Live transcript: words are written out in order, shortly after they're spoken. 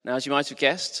Now, as you might have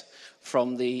guessed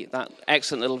from that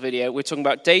excellent little video, we're talking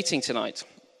about dating tonight.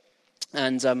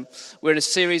 And we're in a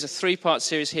series, a 3-part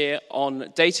series here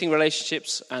on dating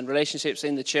relationships and relationships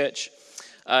in the church.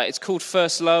 It's called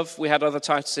First Love. We had other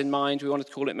titles in mind. We wanted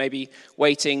to call it maybe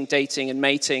Waiting, Dating, and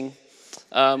Mating.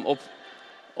 Or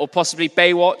possibly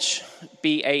Baywatch,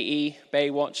 B-A-E,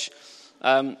 Baywatch.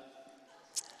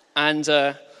 And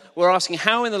we're asking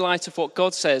how, in the light of what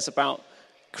God says about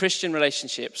Christian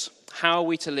relationships, how are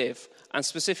we to live, and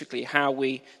specifically how are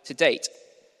we to date.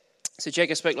 So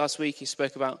Jacob spoke last week. He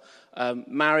spoke about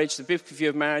marriage, the biblical view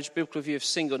of marriage, biblical view of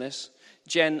singleness.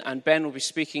 Jen and Ben will be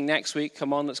speaking next week.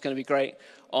 Come on, that's going to be great,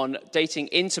 on dating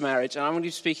into marriage. And I'm going to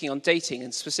be speaking on dating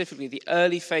and specifically the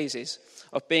early phases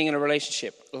of being in a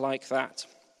relationship like that.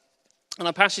 And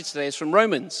our passage today is from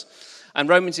Romans. And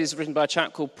Romans is written by a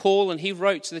chap called Paul, and he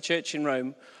wrote to the church in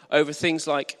Rome over things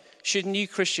like, should new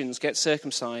Christians get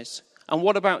circumcised? And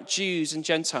what about Jews and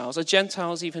Gentiles? Are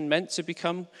Gentiles even meant to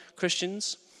become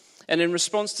Christians? And in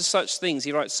response to such things,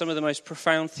 he writes some of the most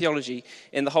profound theology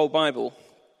in the whole Bible.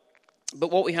 But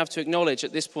what we have to acknowledge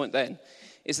at this point then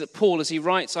is that Paul, as he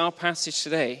writes our passage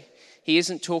today, he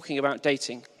isn't talking about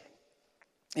dating.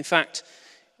 In fact,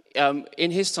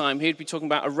 in his time, he would be talking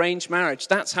about arranged marriage.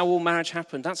 That's how all marriage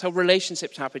happened. That's how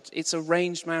relationships happened. It's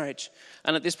arranged marriage.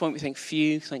 And at this point, we think,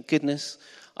 phew, thank goodness,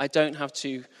 I don't have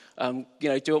to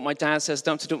do what my dad says,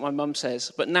 don't have to do what my mum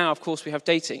says. But now, of course, we have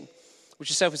dating, which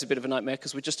itself is a bit of a nightmare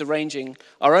because we're just arranging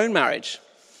our own marriage.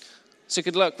 So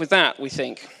good luck with that, we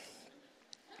think.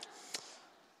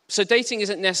 So dating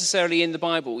isn't necessarily in the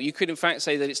Bible. You could, in fact,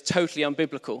 say that it's totally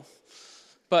unbiblical.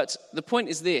 But the point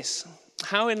is this: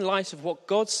 how, in light of what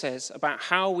God says about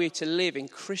how we're to live in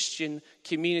Christian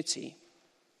community,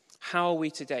 how are we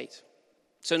to date?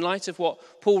 So in light of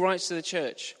what Paul writes to the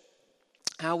church,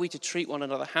 how are we to treat one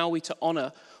another? How are we to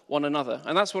honor one another?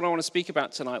 And that's what I want to speak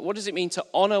about tonight. What does it mean to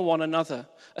honor one another,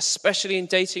 especially in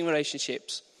dating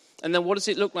relationships? And then what does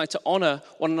it look like to honor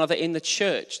one another in the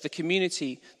church, the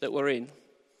community that we're in?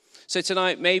 So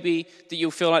tonight, maybe that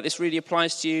you'll feel like this really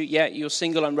applies to you. Yeah, you're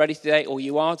single and ready to date, or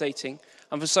you are dating.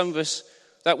 And for some of us,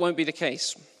 that won't be the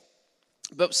case.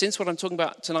 But since what I'm talking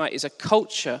about tonight is a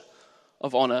culture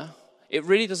of honor, it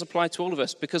really does apply to all of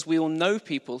us, because we all know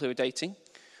people who are dating,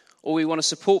 or we want to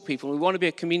support people. We want to be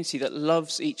a community that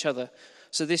loves each other.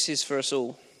 So this is for us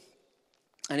all.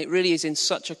 And it really is in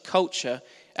such a culture,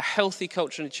 a healthy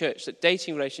culture in the church, that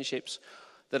dating relationships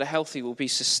that are healthy will be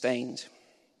sustained.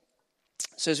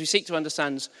 So as we seek to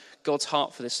understand God's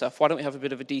heart for this stuff, why don't we have a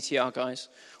bit of a DTR, guys?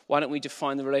 Why don't we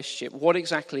define the relationship? What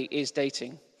exactly is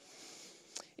dating?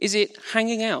 Is it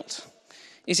hanging out?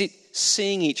 Is it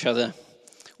seeing each other?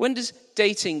 When does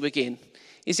dating begin?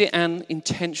 Is it an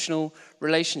intentional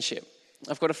relationship?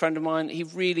 I've got a friend of mine, he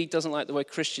really doesn't like the way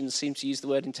Christians seem to use the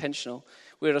word intentional.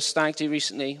 We were at a stag do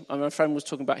recently, and my friend was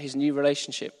talking about his new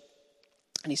relationship.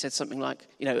 And he said something like,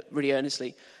 really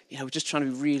earnestly, we're just trying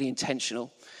to be really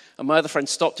intentional. And my other friend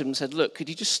stopped him and said, look, could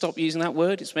you just stop using that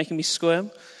word? It's making me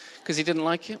squirm, because he didn't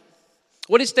like it.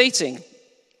 What is dating?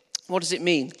 What does it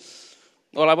mean?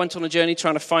 Well, I went on a journey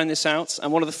trying to find this out,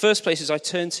 and one of the first places I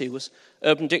turned to was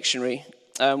Urban Dictionary,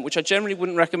 which I generally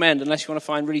wouldn't recommend unless you want to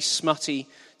find really smutty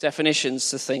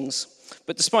definitions to things.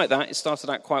 But despite that, it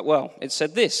started out quite well. It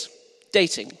said this: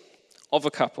 dating of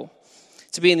a couple,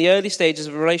 to be in the early stages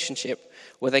of a relationship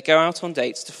where they go out on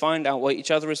dates to find out what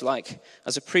each other is like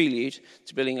as a prelude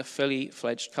to building a fully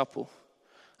fledged couple.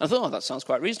 And I thought, that sounds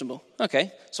quite reasonable.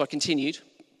 Okay, so I continued.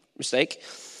 Mistake.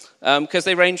 Because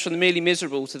they range from the merely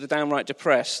miserable to the downright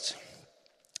depressed.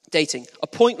 Dating, a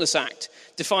pointless act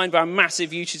defined by a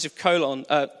massive usage of cologne,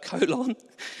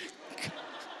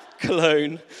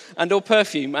 and or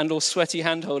perfume, and or sweaty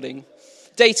hand-holding.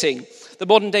 Dating, the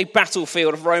modern-day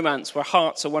battlefield of romance where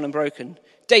hearts are won and broken.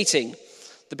 Dating,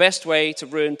 the best way to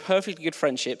ruin perfectly good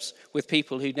friendships with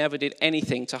people who never did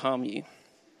anything to harm you.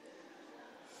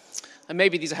 And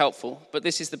maybe these are helpful, but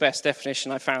this is the best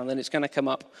definition I found, and it's going to come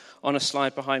up on a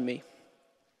slide behind me.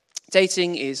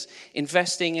 Dating is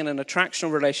investing in an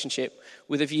attractional relationship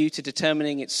with a view to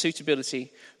determining its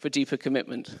suitability for deeper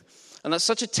commitment. And that's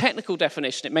such a technical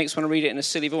definition, it makes me want to read it in a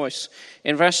silly voice.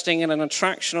 Investing in an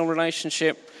attractional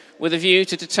relationship with a view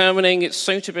to determining its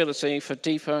suitability for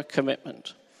deeper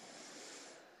commitment.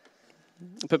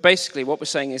 But basically what we're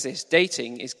saying is this: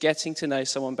 dating is getting to know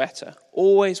someone better,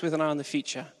 always with an eye on the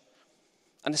future.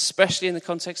 And especially in the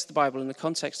context of the Bible, in the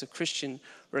context of Christian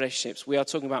relationships, we are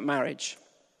talking about marriage.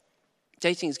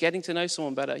 Dating is getting to know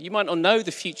someone better. You might not know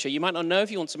the future. You might not know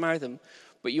if you want to marry them,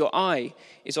 but your eye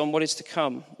is on what is to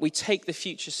come. We take the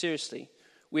future seriously.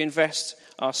 We invest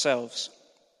ourselves.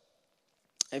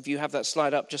 If you have that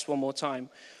slide up just one more time,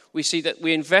 We see that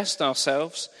we invest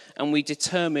ourselves and we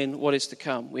determine what is to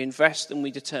come. We invest and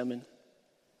we determine.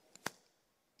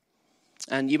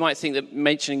 And you might think that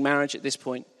mentioning marriage at this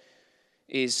point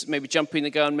is maybe jumping the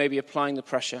gun, maybe applying the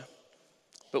pressure.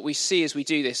 But we see as we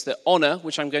do this that honor,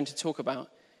 which I'm going to talk about,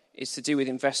 is to do with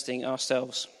investing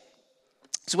ourselves.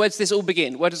 So where does this all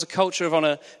begin? Where does a culture of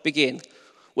honor begin?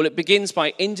 Well, it begins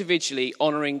by individually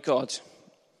honoring God.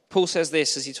 Paul says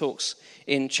this as he talks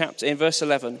in verse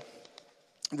 11.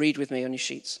 Read with me on your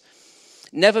sheets.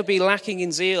 Never be lacking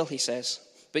in zeal, he says,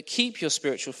 but keep your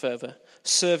spiritual fervor,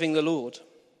 serving the Lord.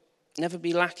 Never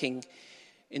be lacking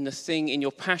in the thing, in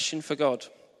your passion for God.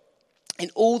 In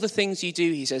all the things you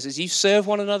do, he says, as you serve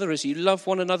one another, as you love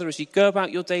one another, as you go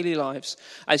about your daily lives,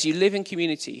 as you live in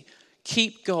community,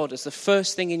 keep God as the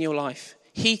first thing in your life.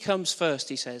 He comes first,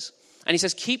 he says. And he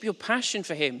says, keep your passion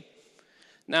for him.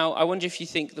 Now, I wonder if you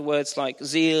think the words like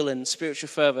zeal and spiritual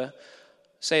fervor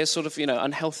say a sort of,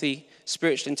 unhealthy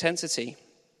spiritual intensity.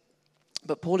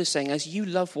 But Paul is saying, as you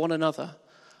love one another,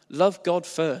 love God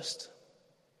first.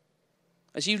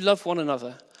 As you love one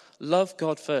another, love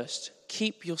God first.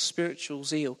 Keep your spiritual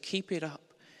zeal. Keep it up.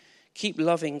 Keep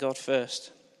loving God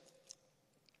first.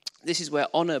 This is where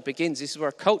honor begins. This is where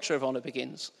a culture of honor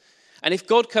begins. And if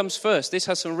God comes first, this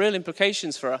has some real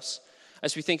implications for us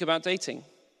as we think about dating.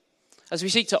 As we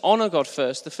seek to honor God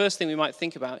first, the first thing we might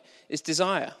think about is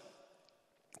desire.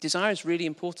 Desire is really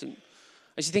important.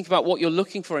 As you think about what you're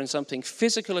looking for in something,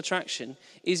 physical attraction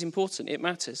is important. It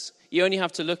matters. You only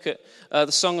have to look at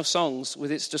the Song of Songs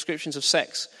with its descriptions of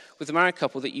sex with a married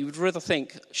couple that you would rather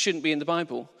think shouldn't be in the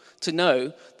Bible to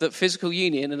know that physical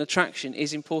union and attraction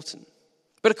is important.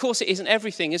 But of course it isn't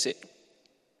everything, is it?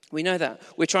 We know that.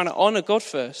 We're trying to honor God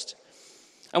first.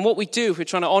 And what we do if we're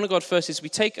trying to honor God first is we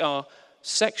take our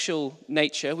sexual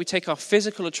nature, we take our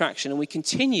physical attraction and we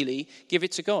continually give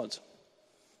it to God.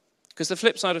 Because the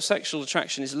flip side of sexual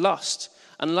attraction is lust.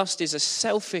 And lust is a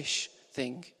selfish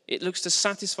thing. It looks to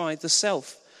satisfy the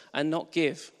self and not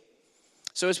give.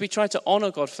 So as we try to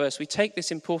honor God first, we take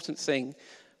this important thing,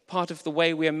 part of the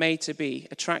way we are made to be,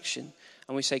 attraction,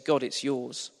 and we say, God, it's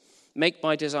yours. Make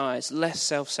my desires less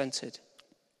self-centered.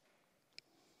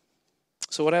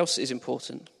 So what else is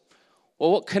important?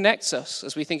 Well, what connects us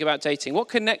as we think about dating? What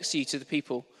connects you to the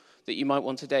people that you might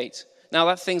want to date? Now,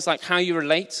 that's things like how you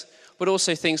relate, but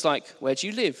also things like, where do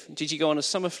you live? Did you go on a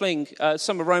summer fling,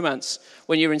 summer romance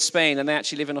when you were in Spain and they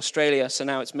actually live in Australia, so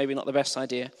now it's maybe not the best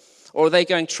idea? Or are they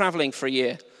going traveling for a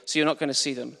year, so you're not going to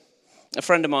see them? A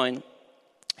friend of mine,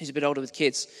 who's a bit older with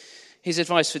kids, his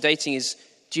advice for dating is,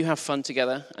 do you have fun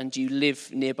together and do you live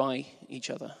nearby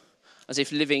each other? As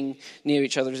if living near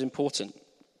each other is important.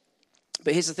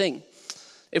 But here's the thing.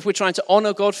 If we're trying to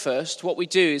honor God first, what we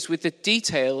do is with the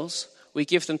details, we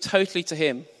give them totally to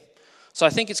him. So I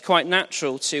think it's quite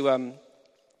natural to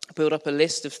build up a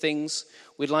list of things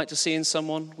we'd like to see in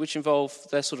someone, which involve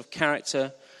their sort of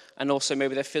character and also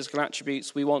maybe their physical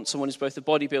attributes. We want someone who's both a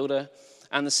bodybuilder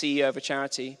and the CEO of a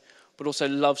charity, but also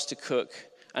loves to cook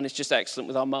and is just excellent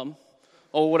with our mum,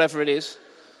 or whatever it is.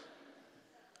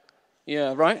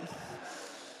 Yeah, right?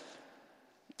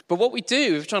 But what we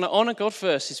do, if we're trying to honor God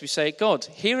first, is we say, God,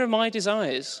 here are my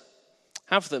desires.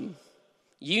 Have them.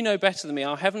 You know better than me.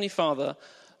 Our Heavenly Father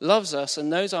loves us and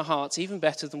knows our hearts even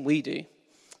better than we do.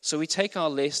 So we take our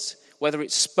list, whether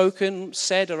it's spoken,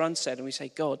 said, or unsaid, and we say,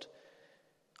 God,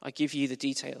 I give you the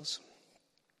details.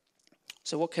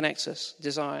 So what connects us?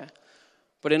 Desire.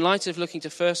 But in light of looking to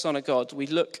first honor God, we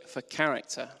look for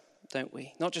character, don't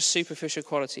we? Not just superficial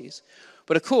qualities.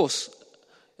 But of course,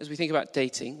 as we think about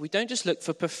dating, we don't just look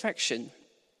for perfection.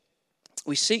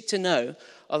 We seek to know,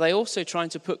 are they also trying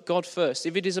to put God first?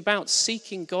 If it is about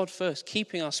seeking God first,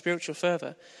 keeping our spiritual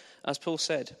fervor, as Paul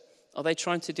said, are they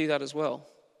trying to do that as well?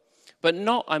 But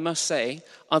not, I must say,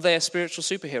 are they a spiritual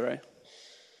superhero?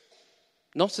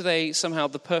 Not are they somehow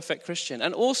the perfect Christian.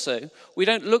 And also, we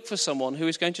don't look for someone who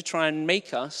is going to try and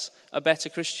make us a better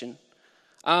Christian.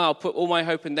 I'll put all my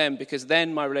hope in them because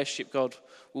then my relationship with God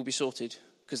will be sorted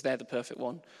because they're the perfect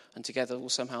one and together we'll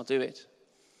somehow do it.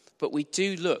 But we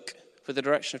do look for the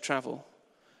direction of travel.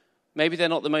 Maybe they're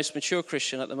not the most mature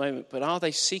Christian at the moment, but are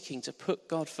they seeking to put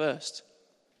God first?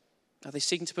 Are they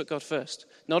seeking to put God first?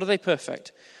 Not are they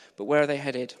perfect, but where are they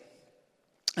headed?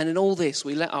 And in all this,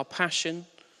 we let our passion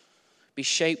be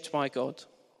shaped by God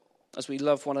as we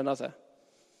love one another.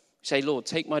 We say, Lord,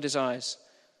 take my desires,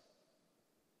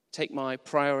 take my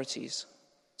priorities,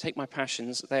 take my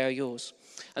passions, they are yours.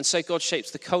 And so God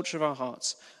shapes the culture of our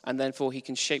hearts, and therefore he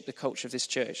can shape the culture of this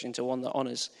church into one that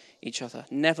honors each other.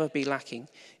 Never be lacking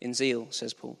in zeal,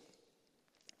 says Paul.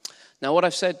 Now, what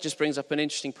I've said just brings up an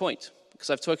interesting point, because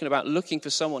I've spoken about looking for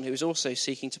someone who is also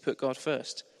seeking to put God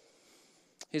first.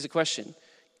 Here's a question.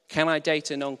 Can I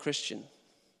date a non-Christian?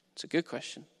 It's a good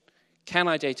question. Can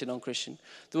I date a non-Christian?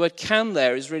 The word can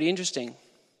there is really interesting.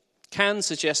 Can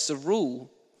suggests a rule.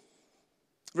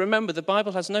 Remember, the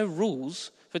Bible has no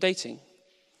rules for dating,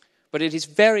 but it is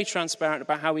very transparent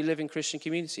about how we live in Christian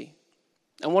community.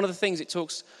 And one of the things it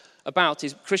talks about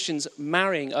is Christians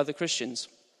marrying other Christians.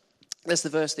 There's the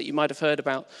verse that you might have heard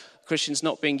about Christians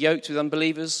not being yoked with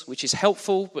unbelievers, which is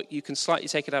helpful, but you can slightly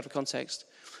take it out of context.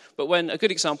 But a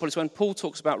good example is when Paul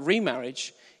talks about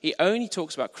remarriage, he only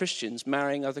talks about Christians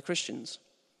marrying other Christians.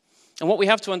 And what we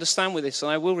have to understand with this,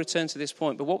 and I will return to this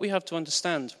point, but what we have to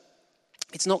understand,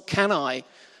 it's not can I,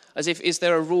 as if is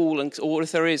there a rule, or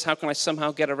if there is, how can I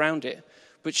somehow get around it?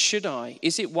 But should I?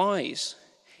 Is it wise?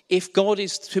 If God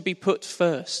is to be put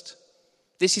first,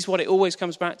 this is what it always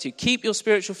comes back to. Keep your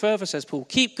spiritual fervor, says Paul.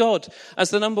 Keep God as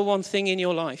the number one thing in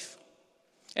your life.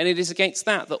 And it is against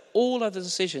that all other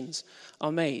decisions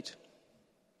are made.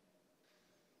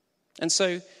 And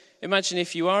so imagine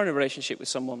if you are in a relationship with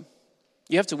someone.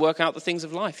 You have to work out the things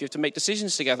of life. You have to make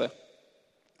decisions together.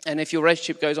 And if your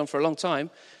relationship goes on for a long time,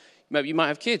 maybe you might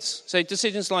have kids. So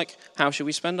decisions like, how should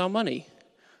we spend our money?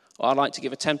 Or I'd like to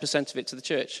give 10% of it to the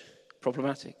church.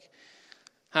 Problematic.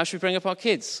 How should we bring up our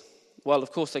kids? Well,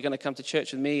 of course, they're going to come to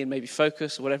church with me and maybe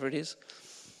focus or whatever it is.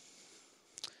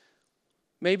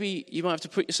 Maybe you might have to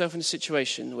put yourself in a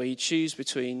situation where you choose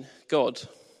between God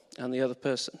and the other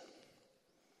person.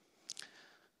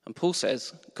 And Paul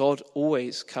says, God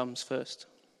always comes first.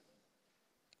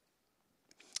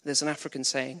 There's an African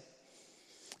saying,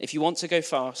 if you want to go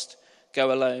fast,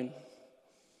 go alone.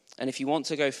 And if you want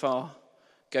to go far,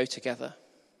 go together.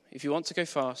 If you want to go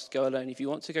fast, go alone. If you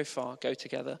want to go far, go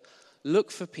together.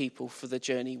 Look for people for the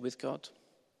journey with God.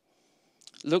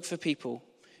 Look for people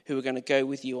who are going to go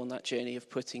with you on that journey of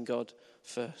putting God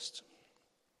first.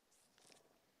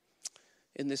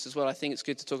 In this as well, I think it's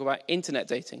good to talk about internet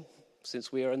dating,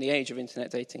 since we are in the age of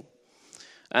internet dating.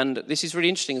 And this is really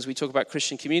interesting as we talk about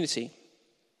Christian community,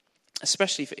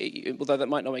 especially, although that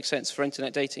might not make sense, for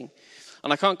internet dating.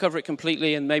 And I can't cover it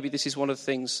completely, and maybe this is one of the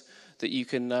things that you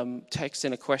can text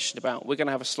in a question about. We're going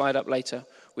to have a slide up later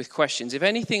with questions. If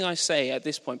anything I say at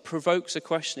this point provokes a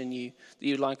question in you that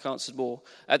you'd like answered more,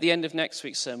 at the end of next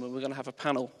week's sermon, we're going to have a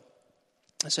panel.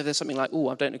 So if there's something like, oh,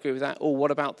 I don't agree with that, or what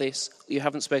about this? You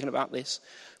haven't spoken about this.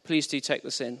 Please do take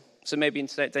this in. So maybe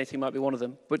internet dating might be one of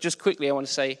them. But just quickly, I want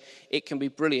to say it can be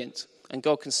brilliant, and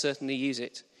God can certainly use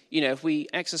it. You know, if we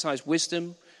exercise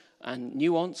wisdom and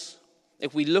nuance,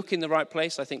 if we look in the right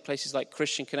place, I think places like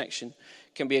Christian Connection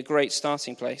can be a great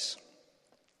starting place.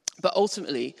 But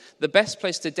ultimately, the best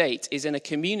place to date is in a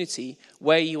community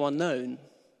where you are known,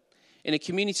 in a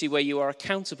community where you are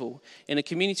accountable, in a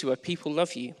community where people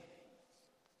love you.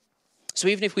 So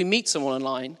even if we meet someone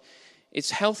online, it's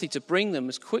healthy to bring them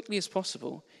as quickly as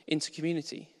possible into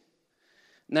community.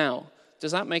 Now,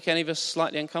 does that make any of us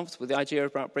slightly uncomfortable, the idea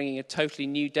about bringing a totally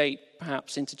new date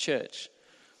perhaps into church?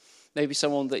 Maybe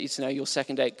someone that you know, your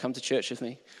second date, come to church with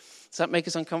me. Does that make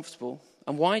us uncomfortable?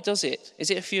 And why does it? Is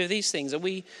it a few of these things? Are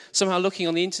we somehow looking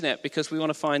on the internet because we want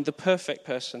to find the perfect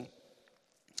person?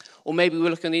 Or maybe we're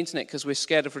looking on the internet because we're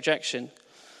scared of rejection.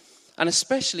 And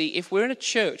especially if we're in a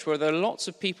church where there are lots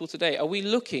of people today, are we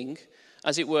looking,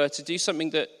 as it were, to do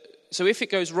something that, so if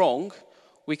it goes wrong,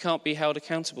 we can't be held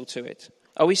accountable to it?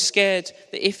 Are we scared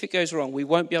that if it goes wrong, we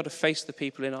won't be able to face the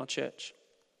people in our church?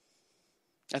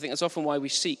 I think that's often why we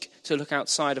seek to look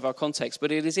outside of our context.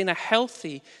 But it is in a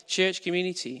healthy church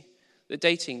community that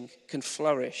dating can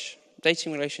flourish.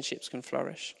 Dating relationships can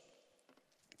flourish.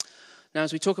 Now,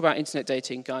 as we talk about internet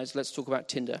dating, guys, let's talk about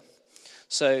Tinder.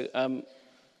 So,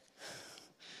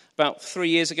 about 3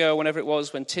 years ago, whenever it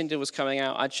was, when Tinder was coming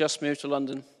out, I just moved to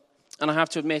London. And I have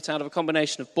to admit, out of a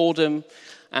combination of boredom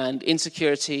and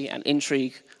insecurity and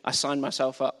intrigue, I signed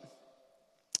myself up.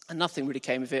 And nothing really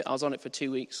came of it. I was on it for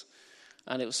 2 weeks.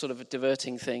 And it was sort of a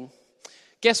diverting thing.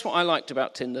 Guess what I liked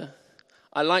about Tinder?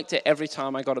 I liked it every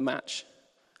time I got a match.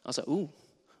 I was like,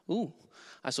 ooh.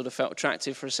 I sort of felt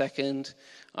attractive for a second.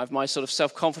 My sort of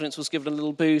self-confidence was given a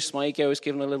little boost. My ego was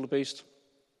given a little boost.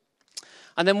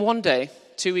 And then one day,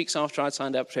 2 weeks after I'd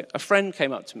signed up for it, a friend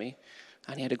came up to me,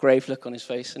 and he had a grave look on his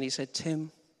face, and he said,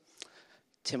 Tim,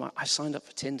 I signed up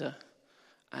for Tinder,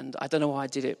 and I don't know why I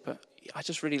did it, but I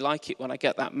just really like it when I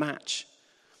get that match.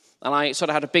 And I sort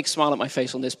of had a big smile on my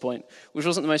face on this point, which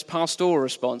wasn't the most pastoral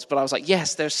response, but I was like,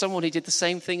 yes, there's someone who did the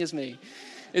same thing as me.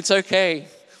 It's okay.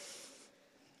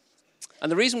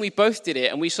 And the reason we both did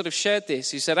it, and we sort of shared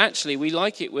this, is that actually we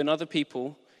like it when other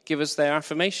people give us their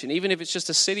affirmation, even if it's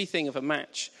just a silly thing of a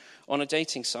match on a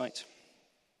dating site.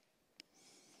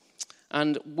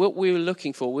 And what we were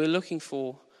looking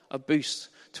for a boost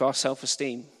to our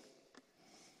self-esteem.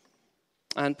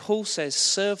 And Paul says,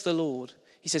 serve the Lord.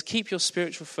 He says, keep your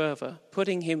spiritual fervor,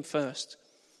 putting him first.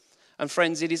 And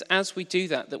friends, it is as we do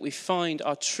that we find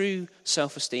our true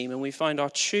self-esteem and we find our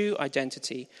true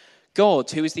identity.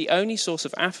 God, who is the only source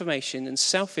of affirmation and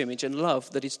self-image and love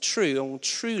that is true and will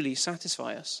truly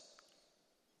satisfy us.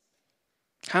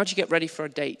 How do you get ready for a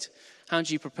date? How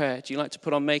do you prepare? Do you like to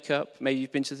put on makeup? Maybe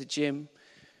you've been to the gym.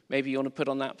 Maybe you want to put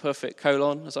on that perfect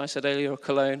colon, as I said earlier, or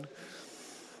cologne.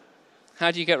 How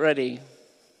do you get ready?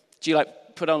 Do you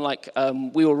put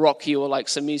on We Will Rock You or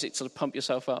some music to sort of pump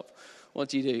yourself up? What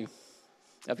do you do?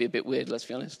 That'd be a bit weird, let's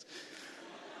be honest.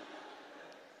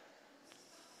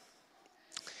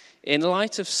 In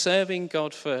light of serving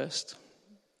God first,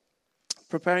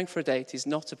 preparing for a date is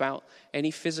not about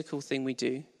any physical thing we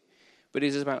do, but it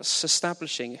is about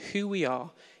establishing who we are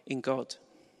in God.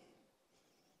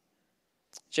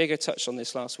 Jago touched on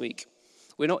this last week.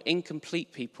 We're not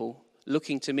incomplete people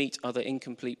looking to meet other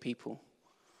incomplete people.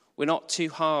 We're not two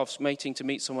halves mating to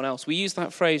meet someone else. We use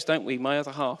that phrase, don't we? My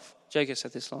other half. Jago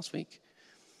said this last week.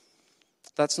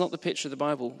 That's not the picture of the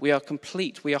Bible. We are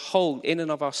complete. We are whole in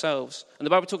and of ourselves. And the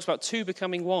Bible talks about two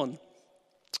becoming one.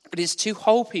 But it's two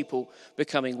whole people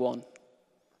becoming one.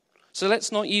 So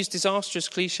let's not use disastrous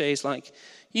cliches like,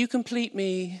 you complete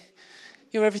me,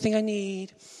 you're everything I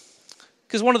need.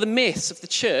 Because one of the myths of the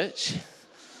church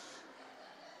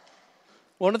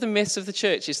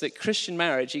is that Christian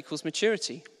marriage equals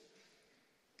maturity.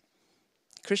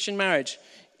 Christian marriage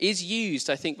is used,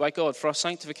 I think, by God for our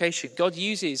sanctification. God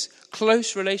uses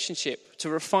close relationship to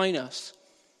refine us.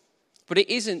 But it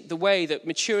isn't the way that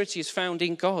maturity is found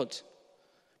in God.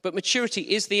 But maturity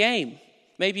is the aim.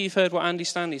 Maybe you've heard what Andy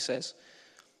Stanley says,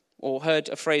 or heard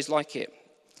a phrase like it.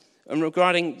 And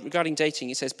regarding dating,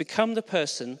 he says, become the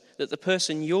person that the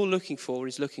person you're looking for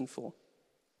is looking for.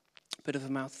 Bit of a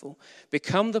mouthful.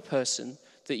 Become the person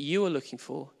that you are looking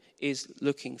for is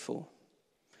looking for.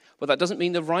 Well, that doesn't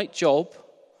mean the right job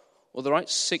or the right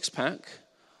six-pack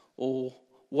or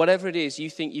whatever it is you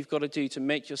think you've got to do to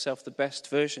make yourself the best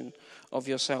version of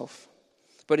yourself.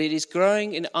 But it is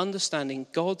growing in understanding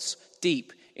God's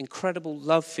deep, incredible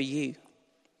love for you.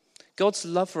 God's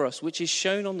love for us, which is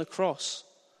shown on the cross.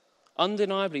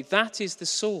 Undeniably, that is the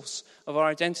source of our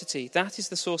identity. That is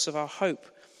the source of our hope.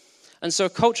 And so a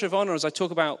culture of honor, as I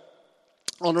talk about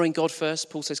honoring God first,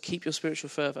 Paul says, keep your spiritual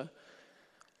fervor.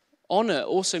 Honor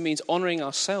also means honoring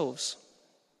ourselves.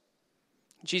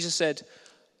 Jesus said,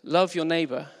 love your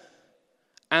neighbor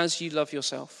as you love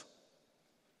yourself.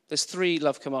 There's 3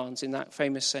 love commands in that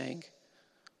famous saying.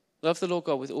 Love the Lord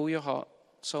God with all your heart,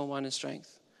 soul, mind, and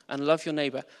strength. And love your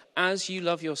neighbor as you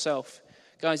love yourself.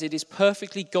 Guys, it is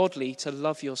perfectly godly to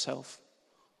love yourself.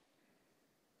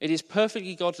 It is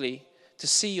perfectly godly to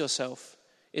see yourself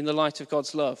in the light of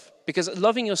God's love. Because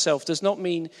loving yourself does not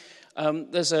mean,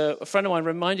 there's a friend of mine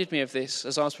reminded me of this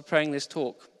as I was preparing this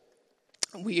talk.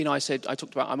 I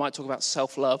might talk about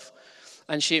self-love.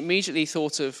 And she immediately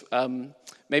thought of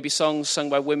maybe songs sung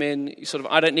by women, sort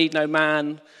of, I don't need no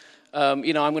man, I'm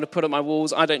going to put up my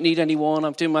walls, I don't need anyone,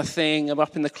 I'm doing my thing, I'm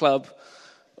up in the club,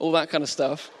 all that kind of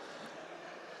stuff.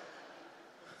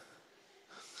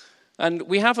 And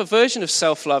we have a version of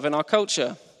self-love in our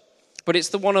culture, but it's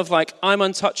the one of I'm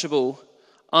untouchable,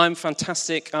 I'm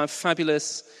fantastic, I'm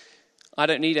fabulous, I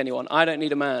don't need anyone, I don't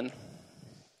need a man.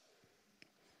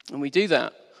 And we do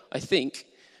that, I think,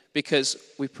 because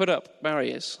we put up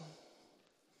barriers.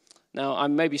 Now,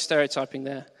 I'm maybe stereotyping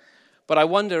there, but I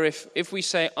wonder if we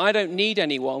say, I don't need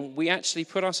anyone, we actually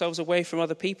put ourselves away from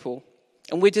other people.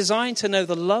 And we're designed to know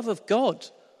the love of God.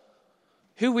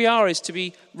 Who we are is to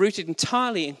be rooted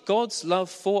entirely in God's love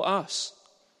for us.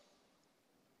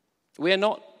 We are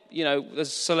not,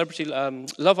 there's celebrity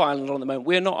Love Island on the moment.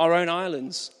 We're not our own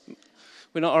islands.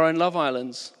 We're not our own Love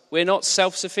Islands. We're not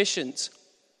self-sufficient.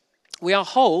 We are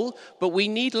whole, but we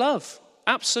need love.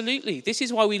 Absolutely. This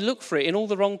is why we look for it in all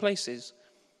the wrong places.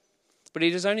 But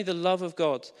it is only the love of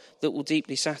God that will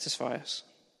deeply satisfy us.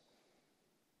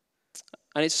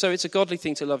 And it's a godly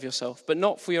thing to love yourself, but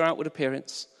not for your outward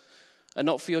appearance, and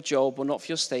not for your job, or not for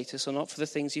your status, or not for the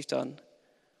things you've done,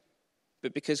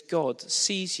 but because God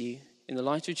sees you in the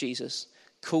light of Jesus,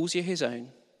 calls you his own,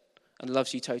 and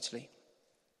loves you totally.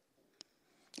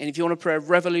 And if you want to pray a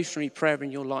revolutionary prayer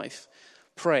in your life,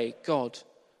 pray, God,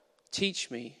 teach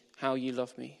me how you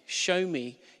love me. Show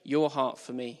me your heart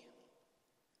for me.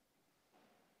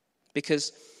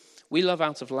 Because we love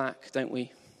out of lack, don't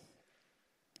we?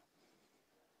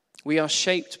 We are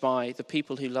shaped by the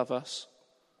people who love us.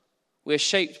 We're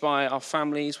shaped by our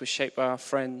families, we're shaped by our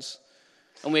friends.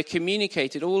 And we're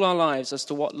communicated all our lives as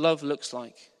to what love looks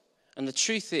like. And the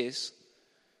truth is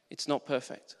It's not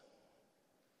perfect.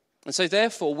 And so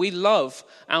therefore, we love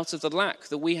out of the lack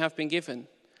that we have been given.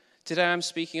 Today I'm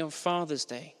speaking of Father's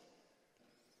Day.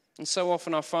 And so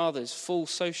often our fathers fall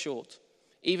so short.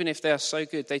 Even if they are so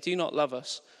good, they do not love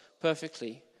us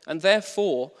perfectly. And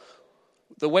therefore,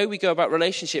 the way we go about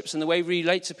relationships and the way we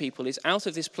relate to people is out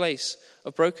of this place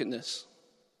of brokenness.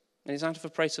 And it's out of a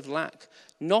place of lack,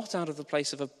 not out of the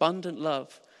place of abundant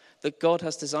love that God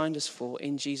has designed us for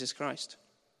in Jesus Christ.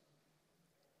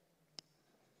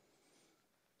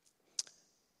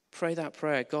 Pray that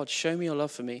prayer. God, show me your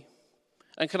love for me.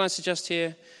 And can I suggest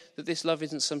here that this love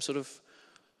isn't some sort of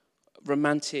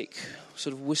romantic,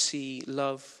 sort of wussy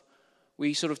love.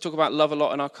 We sort of talk about love a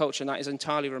lot in our culture, and that is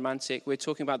entirely romantic. We're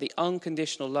talking about the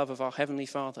unconditional love of our Heavenly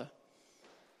Father.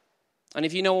 And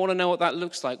if you want to know what that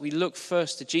looks like, we look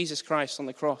first to Jesus Christ on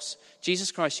the cross.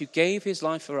 Jesus Christ, who gave his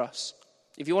life for us.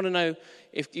 If you want to know,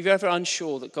 if you're ever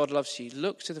unsure that God loves you,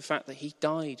 look to the fact that he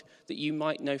died that you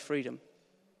might know freedom.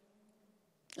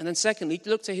 And then secondly,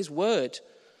 look to his word.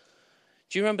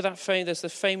 Do you remember that there's the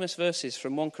famous verses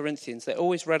from 1 Corinthians? They're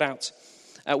always read out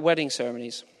at wedding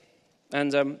ceremonies.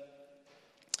 And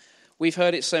we've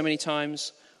heard it so many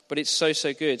times, but it's so,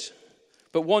 so good.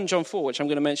 But 1 John 4, which I'm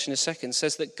going to mention in a second,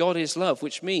 says that God is love,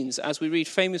 which means as we read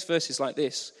famous verses like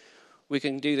this, we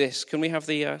can do this. Can we have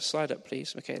the slide up,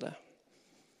 please, Michaela?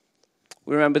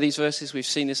 We remember these verses. We've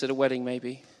seen this at a wedding,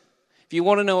 maybe. If you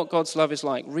want to know what God's love is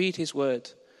like, read his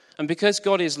word. And because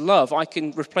God is love, I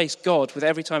can replace God with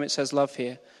every time it says love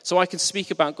here. So I can speak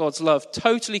about God's love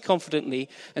totally confidently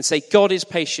and say, God is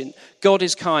patient, God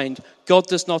is kind, God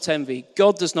does not envy,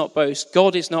 God does not boast,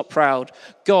 God is not proud,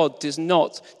 God does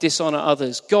not dishonor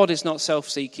others, God is not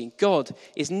self-seeking, God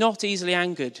is not easily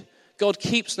angered, God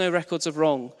keeps no records of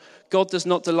wrong, God does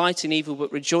not delight in evil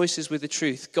but rejoices with the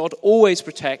truth, God always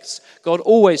protects, God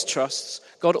always trusts,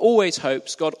 God always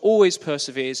hopes, God always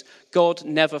perseveres, God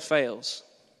never fails.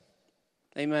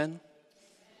 Amen.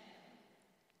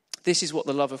 This is what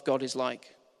the love of God is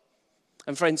like.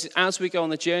 And friends, as we go on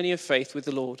the journey of faith with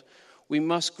the Lord, we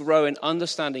must grow in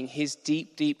understanding his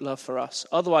deep, deep love for us.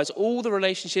 Otherwise, all the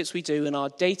relationships we do in our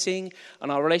dating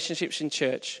and our relationships in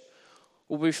church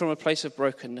will be from a place of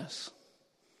brokenness,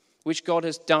 which God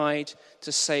has died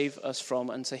to save us from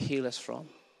and to heal us from.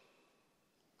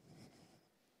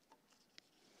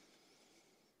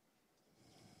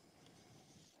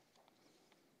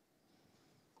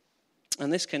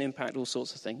 And this can impact all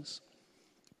sorts of things.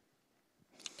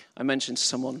 I mentioned to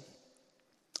someone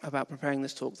about preparing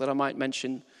this talk that I might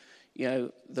mention,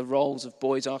 the roles of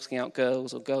boys asking out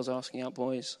girls or girls asking out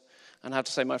boys. And I have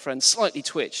to say my friend slightly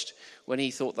twitched when he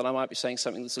thought that I might be saying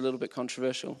something that's a little bit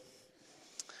controversial.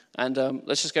 And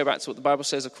let's just go back to what the Bible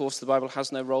says. Of course, the Bible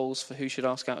has no roles for who should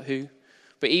ask out who.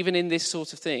 But even in this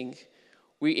sort of thing,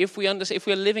 if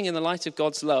we're living in the light of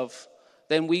God's love,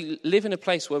 then we live in a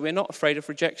place where we're not afraid of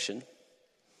rejection.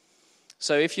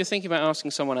 So if you're thinking about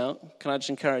asking someone out, can I just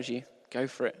encourage you? Go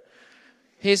for it.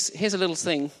 Here's a little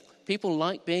thing. People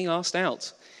like being asked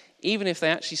out. Even if they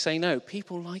actually say no,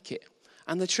 people like it.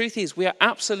 And the truth is, we are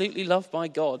absolutely loved by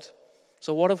God.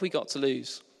 So what have we got to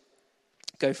lose?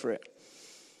 Go for it.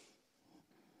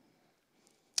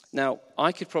 Now,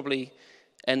 I could probably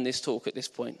end this talk at this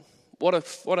point. What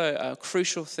a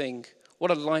crucial thing. What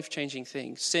a life-changing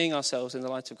thing, seeing ourselves in the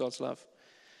light of God's love.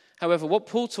 However, what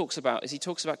Paul talks about is he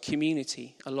talks about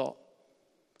community a lot.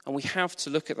 And we have to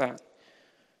look at that.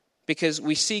 Because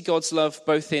we see God's love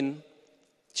both in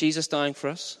Jesus dying for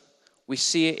us, we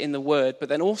see it in the Word, but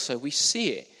then also we see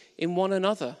it in one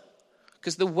another.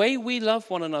 Because the way we love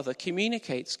one another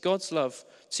communicates God's love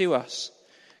to us.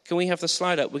 Can we have the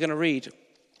slide up? We're going to read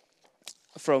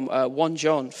from 1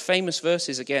 John, famous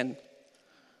verses again.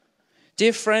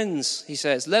 Dear friends, he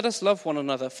says, let us love one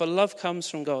another, for love comes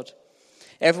from God.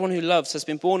 Everyone who loves has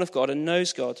been born of God and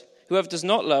knows God. Whoever does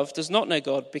not love does not know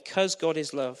God, because God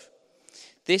is love.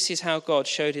 This is how God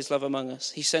showed his love among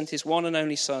us. He sent his one and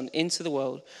only Son into the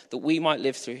world that we might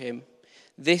live through him.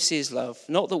 This is love,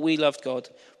 not that we loved God,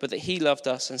 but that he loved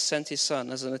us and sent his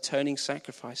Son as an atoning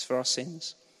sacrifice for our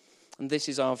sins. And this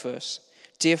is our verse.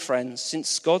 Dear friends,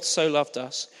 since God so loved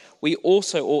us, we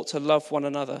also ought to love one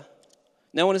another.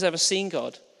 No one has ever seen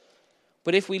God.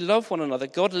 But if we love one another,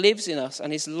 God lives in us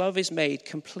and his love is made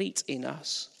complete in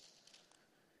us.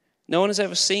 No one has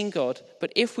ever seen God,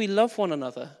 but if we love one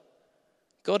another,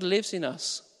 God lives in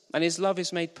us and his love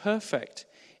is made perfect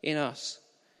in us.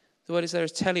 The word is there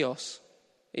is teleos.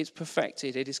 It's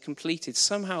perfected. It is completed.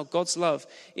 Somehow God's love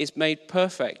is made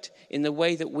perfect in the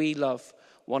way that we love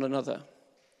one another.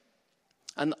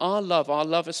 And our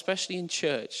love, especially in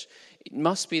church, it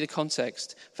must be the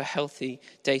context for healthy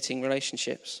dating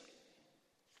relationships.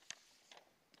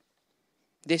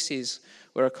 This is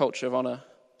where a culture of honor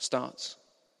starts.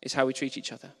 It's how we treat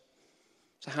each other.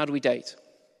 So how do we date?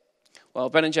 Well,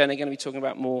 Ben and Jen are going to be talking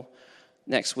about more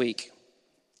next week.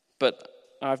 But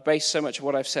I've based so much of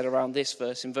what I've said around this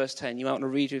verse in verse 10. You might want to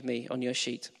read with me on your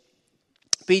sheet.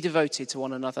 Be devoted to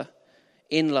one another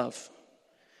in love.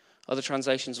 Other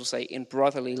translations will say in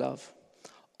brotherly love.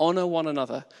 Honor one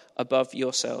another above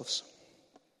yourselves.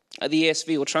 The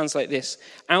ESV will translate this,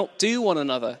 outdo one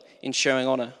another in showing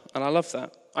honor. And I love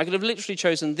that. I could have literally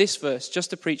chosen this verse just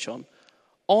to preach on.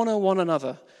 Honor one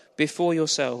another before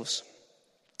yourselves.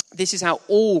 This is how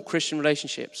all Christian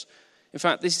relationships, in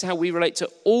fact, this is how we relate to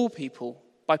all people,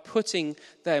 by putting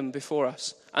them before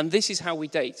us. And this is how we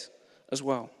date as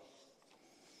well.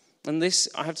 And this,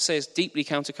 I have to say, is deeply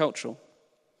countercultural.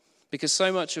 Because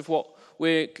so much of what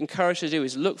we're encouraged to do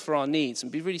is look for our needs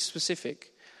and be really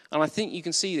specific. And I think you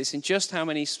can see this in just how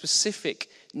many specific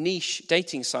niche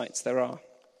dating sites there are.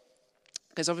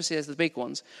 Because obviously there's the big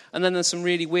ones. And then there's some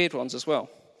really weird ones as well.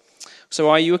 So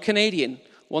are you a Canadian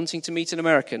wanting to meet an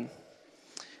American?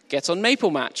 Get on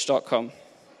maplematch.com.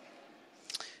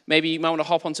 Maybe you might want to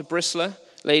hop onto Bristler,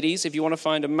 ladies, if you want to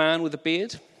find a man with a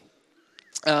beard.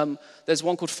 There's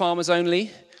one called Farmers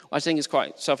Only. I think it's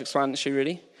quite self-explanatory,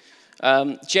 really.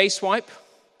 J-Swipe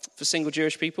for single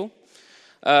Jewish people.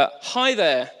 Hi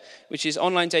There, which is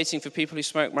online dating for people who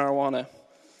smoke marijuana.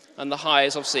 And the hi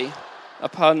is obviously a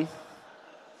pun.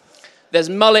 There's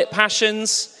Mullet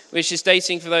Passions, which is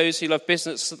dating for those who love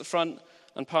business at the front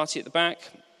and party at the back.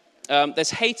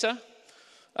 There's Hater,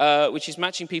 which is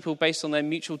matching people based on their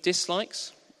mutual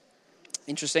dislikes.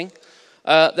 Interesting.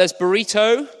 There's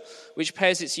Burrito, which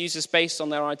pairs its users based on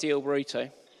their ideal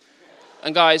burrito.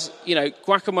 And guys, you know,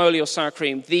 guacamole or sour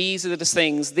cream, these are the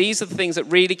things that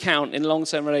really count in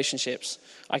long-term relationships.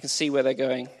 I can see where they're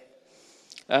going.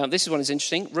 This one is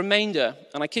interesting. Remainder,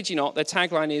 and I kid you not, their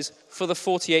tagline is, for the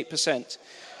 48%.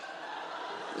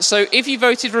 So if you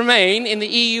voted Remain in the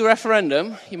EU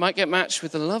referendum, you might get matched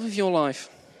with the love of your life.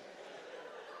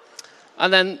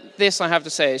 And then this, I have to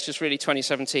say, is just really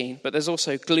 2017, but there's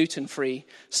also gluten-free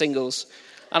singles.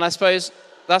 And I suppose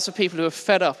that's for people who are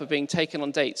fed up of being taken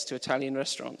on dates to Italian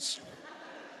restaurants.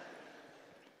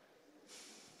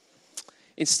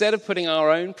 Instead of putting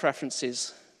our own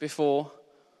preferences before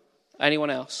anyone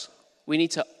else, we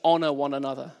need to honor one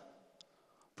another.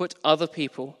 Put other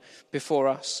people before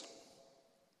us.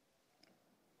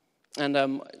 And I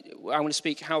want to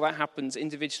speak how that happens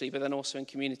individually, but then also in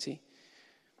community.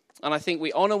 And I think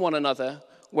we honor one another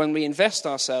when we invest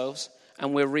ourselves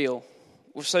and we're real.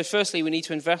 So firstly, we need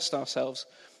to invest ourselves.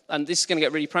 And this is going to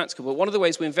get really practical, but one of the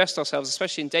ways we invest ourselves,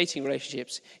 especially in dating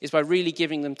relationships, is by really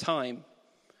giving them time.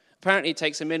 Apparently, it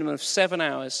takes a minimum of 7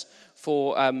 hours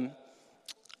for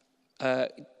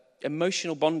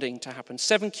emotional bonding to happen.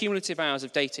 7 cumulative hours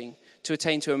of dating to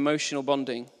attain to emotional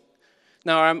bonding.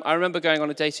 Now, I remember going on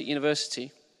a date at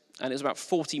university, and it was about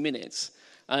 40 minutes.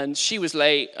 And she was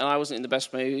late, and I wasn't in the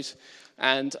best mood.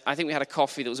 And I think we had a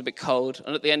coffee that was a bit cold.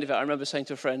 And at the end of it, I remember saying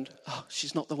to a friend, oh,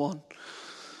 she's not the one.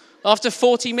 After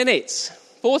 40 minutes.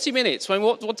 40 minutes. I mean,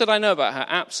 what did I know about her?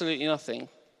 Absolutely nothing.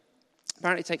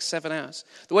 Apparently it takes 7 hours.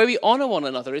 The way we honor one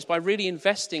another is by really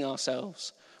investing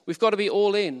ourselves. We've got to be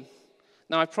all in.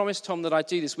 Now, I promised Tom that I'd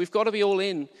do this. We've got to be all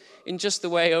in just the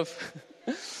way of...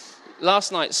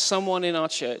 Last night, someone in our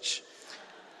church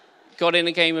got in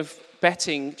a game of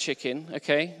betting chicken,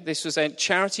 okay? This was a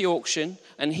charity auction,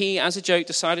 and he, as a joke,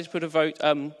 decided to put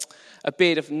a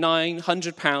bid of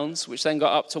 £900, which then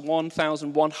got up to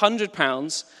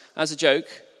 £1,100 as a joke,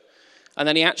 and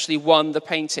then he actually won the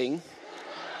painting.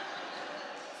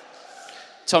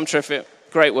 Tom Triffitt,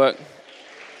 great work.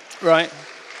 Right.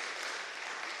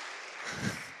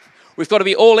 We've got to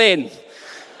be all in.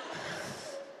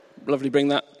 Lovely, bring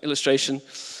that illustration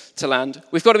to land.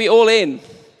 We've got to be all in.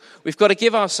 We've got to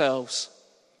give ourselves.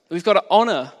 We've got to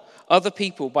honor other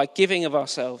people by giving of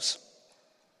ourselves.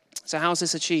 So how is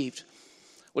this achieved?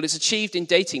 Well, it's achieved in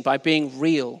dating by being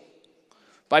real.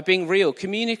 By being real.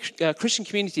 Christian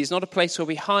community is not a place where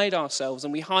we hide ourselves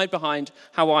and we hide behind,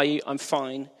 how are you? I'm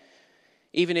fine.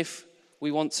 Even if we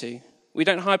want to. We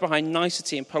don't hide behind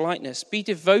nicety and politeness. Be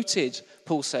devoted,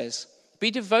 Paul says.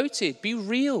 Be devoted. Be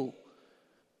real.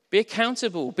 Be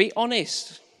accountable. Be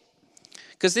honest.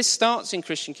 Because this starts in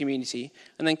Christian community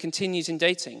and then continues in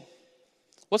dating.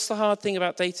 What's the hard thing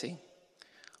about dating?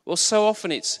 Well, so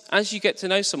often it's, as you get to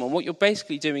know someone, what you're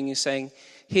basically doing is saying,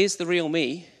 here's the real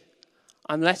me.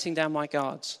 I'm letting down my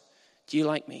guards. Do you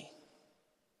like me?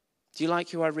 Do you like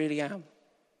who I really am?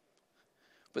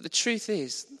 But the truth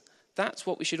is, that's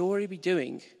what we should already be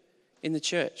doing in the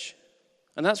church.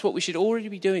 And that's what we should already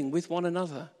be doing with one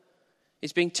another.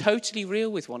 is being totally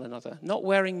real with one another, not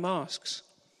wearing masks.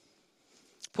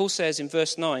 Paul says in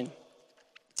verse 9,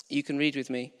 you can read with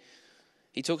me,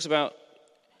 he talks about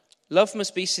love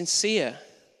must be sincere.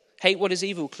 Hate what is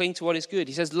evil, cling to what is good.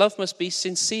 He says love must be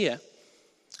sincere.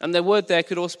 And the word there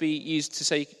could also be used to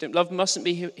say love mustn't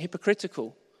be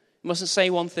hypocritical. It mustn't say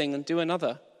one thing and do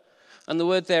another. And the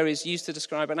word there is used to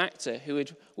describe an actor who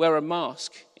would wear a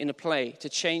mask in a play to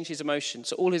change his emotions.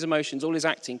 So all his emotions, all his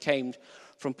acting came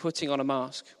from putting on a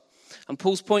mask. And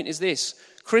Paul's point is this: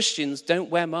 Christians don't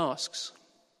wear masks.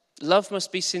 Love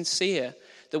must be sincere.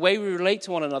 The way we relate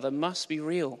to one another must be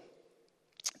real.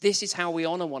 This is how we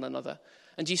honor one another.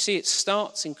 And you see, it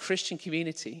starts in Christian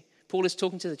community. Paul is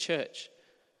talking to the church.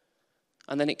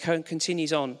 And then it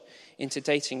continues on into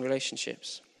dating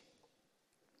relationships.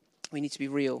 We need to be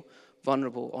real,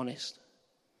 vulnerable, honest.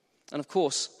 And of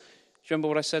course, do you remember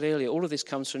what I said earlier? All of this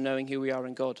comes from knowing who we are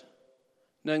in God.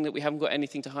 Knowing that we haven't got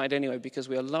anything to hide anyway because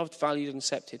we are loved, valued, and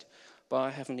accepted by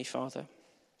our Heavenly Father.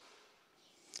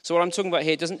 So what I'm talking about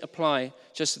here doesn't apply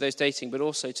just to those dating, but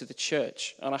also to the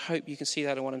church. And I hope you can see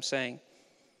that in what I'm saying.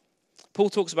 Paul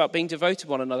talks about being devoted to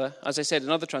one another, as I said in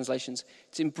other translations.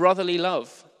 It's in brotherly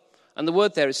love. And the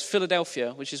word there is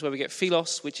Philadelphia, which is where we get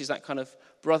philos, which is that kind of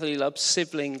brotherly love,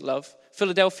 sibling love.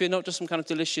 Philadelphia, not just some kind of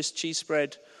delicious cheese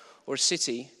spread or a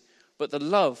city, but the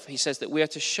love, he says, that we are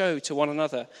to show to one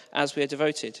another as we are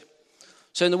devoted.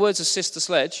 So in the words of Sister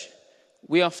Sledge,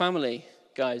 we are family,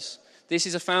 guys. This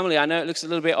is a family. I know it looks a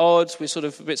little bit odd. We're sort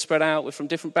of a bit spread out. We're from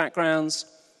different backgrounds.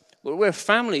 But we're a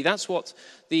family. That's what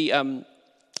the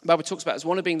Bible talks about as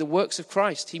one of being the works of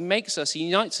Christ. He makes us, he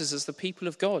unites us as the people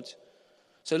of God.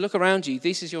 So look around you.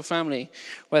 This is your family,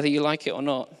 whether you like it or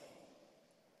not.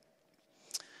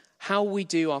 How we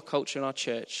do our culture in our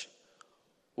church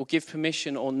will give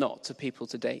permission or not to people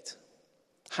to date.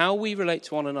 How we relate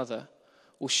to one another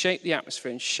will shape the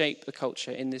atmosphere and shape the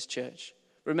culture in this church.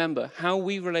 Remember, how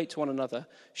we relate to one another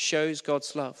shows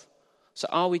God's love. So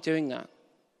are we doing that?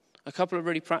 A couple of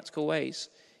really practical ways.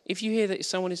 If you hear that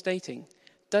someone is dating,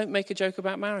 don't make a joke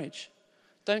about marriage.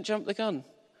 Don't jump the gun.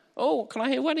 Oh, can I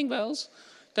hear wedding bells?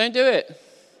 Don't do it.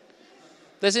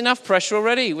 There's enough pressure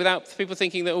already without people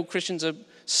thinking that all Christians are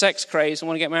sex crazed and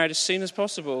want to get married as soon as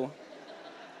possible.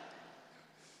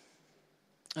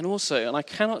 And also, and I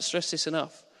cannot stress this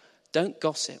enough, don't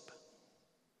gossip.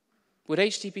 Would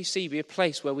HTBC be a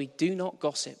place where we do not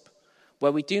gossip,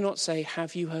 where we do not say,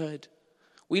 have you heard?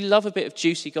 We love a bit of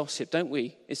juicy gossip, don't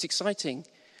we? It's exciting.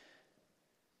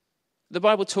 The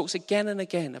Bible talks again and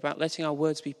again about letting our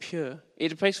words be pure.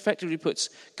 It effectively puts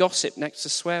gossip next to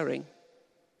swearing.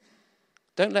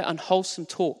 Don't let unwholesome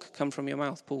talk come from your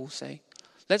mouth, Paul will say.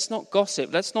 Let's not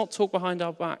gossip. Let's not talk behind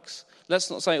our backs. Let's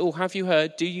not say, oh, have you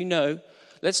heard? Do you know?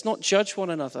 Let's not judge one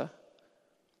another.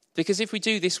 Because if we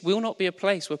do, this will not be a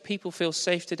place where people feel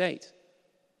safe to date.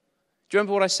 Do you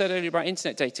remember what I said earlier about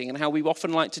internet dating and how we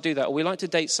often like to do that? Or we like to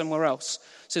date somewhere else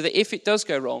so that if it does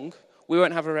go wrong, we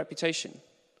won't have a reputation.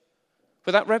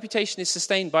 But that reputation is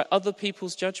sustained by other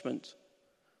people's judgment.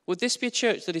 Would this be a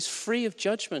church that is free of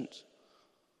judgment?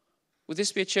 Would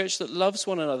this be a church that loves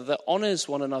one another, that honors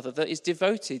one another, that is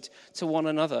devoted to one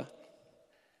another?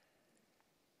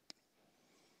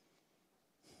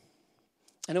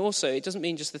 And also, it doesn't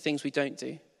mean just the things we don't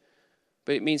do,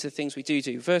 but it means the things we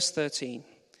do. Verse 13,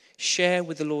 share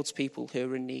with the Lord's people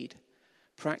who are in need.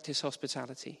 Practice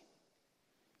hospitality.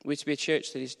 We're to be a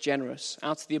church that is generous.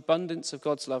 Out of the abundance of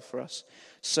God's love for us,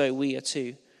 so we are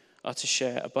to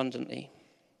share abundantly.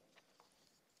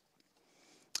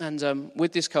 And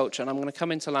with this culture, and I'm going to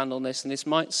come into land on this, and this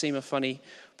might seem a funny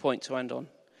point to end on,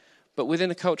 but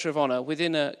within a culture of honor,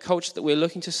 within a culture that we're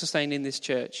looking to sustain in this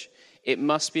church, it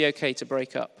must be okay to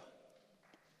break up.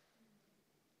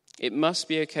 It must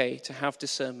be okay to have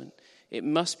discernment. It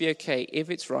must be okay, if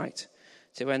it's right,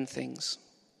 to end things.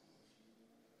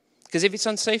 Because if it's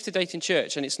unsafe to date in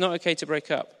church and it's not okay to break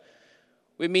up,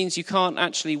 it means you can't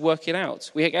actually work it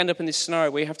out. We end up in this scenario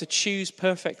where you have to choose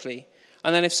perfectly.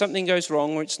 And then if something goes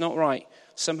wrong or it's not right,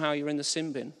 somehow you're in the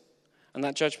sin bin. And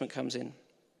that judgment comes in.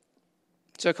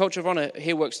 So a culture of honor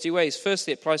here works two ways.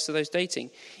 Firstly, it applies to those dating.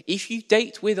 If you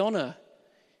date with honor,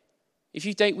 if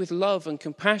you date with love and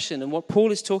compassion, and what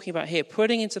Paul is talking about here,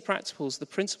 putting into practicals the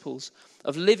principles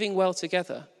of living well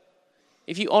together,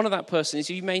 if you honor that person,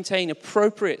 if you maintain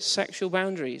appropriate sexual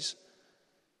boundaries,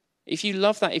 if you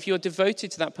love that, if you're devoted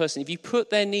to that person, if you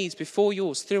put their needs before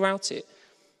yours throughout it,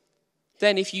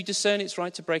 then if you discern it's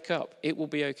right to break up, it will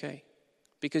be okay.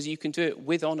 Because you can do it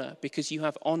with honor, because you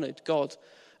have honored God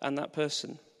and that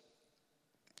person.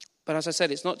 But as I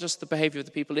said, it's not just the behavior of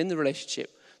the people in the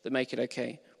relationship that make it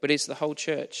okay, but it's the whole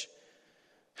church.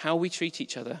 How we treat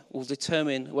each other will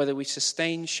determine whether we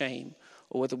sustain shame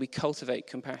or whether we cultivate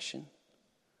compassion.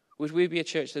 Would we be a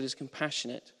church that is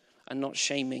compassionate and not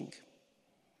shaming?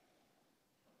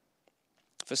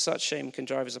 For such shame can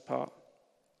drive us apart.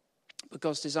 But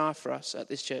God's desire for us at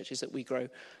this church is that we grow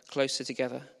closer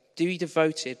together. Be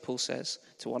devoted, Paul says,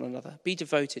 to one another. Be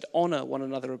devoted. Honor one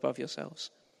another above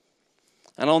yourselves.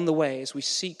 And on the way, as we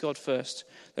seek God first,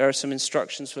 there are some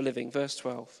instructions for living. Verse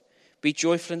 12. Be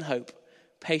joyful in hope,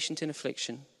 patient in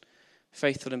affliction,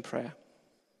 faithful in prayer.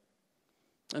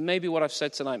 And maybe what I've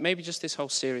said tonight, maybe just this whole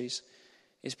series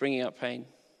is bringing up pain.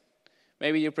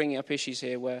 Maybe you're bringing up issues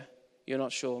here where you're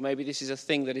not sure. Maybe this is a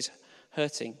thing that is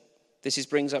hurting.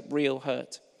 Brings up real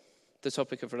hurt, the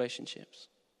topic of relationships.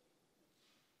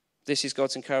 This is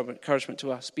God's encouragement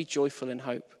to us. Be joyful in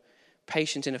hope,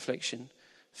 patient in affliction,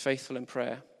 faithful in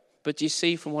prayer. But do you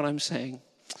see from what I'm saying,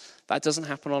 that doesn't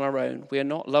happen on our own. We are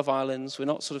not Love Islands. We're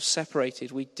not sort of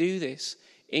separated. We do this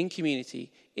in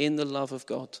community, in the love of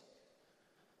God.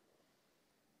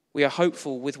 We are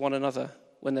hopeful with one another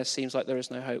when there seems like there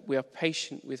is no hope. We are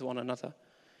patient with one another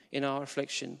in our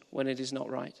affliction when it is not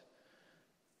right.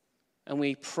 And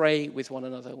we pray with one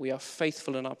another. We are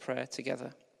faithful in our prayer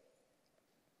together.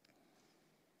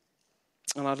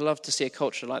 And I'd love to see a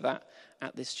culture like that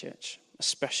at this church,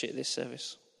 especially at this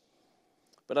service.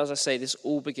 But as I say, this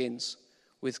all begins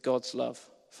with God's love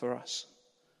for us.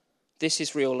 This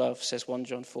is real love, says 1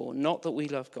 John 4. Not that we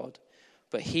love God,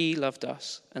 but he loved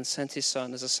us and sent his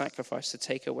son as a sacrifice to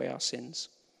take away our sins.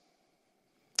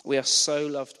 We are so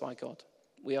loved by God.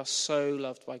 We are so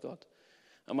loved by God.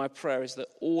 And my prayer is that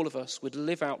all of us would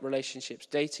live out relationships,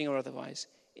 dating or otherwise,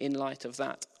 in light of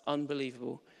that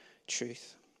unbelievable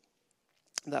truth,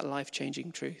 that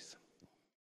life-changing truth.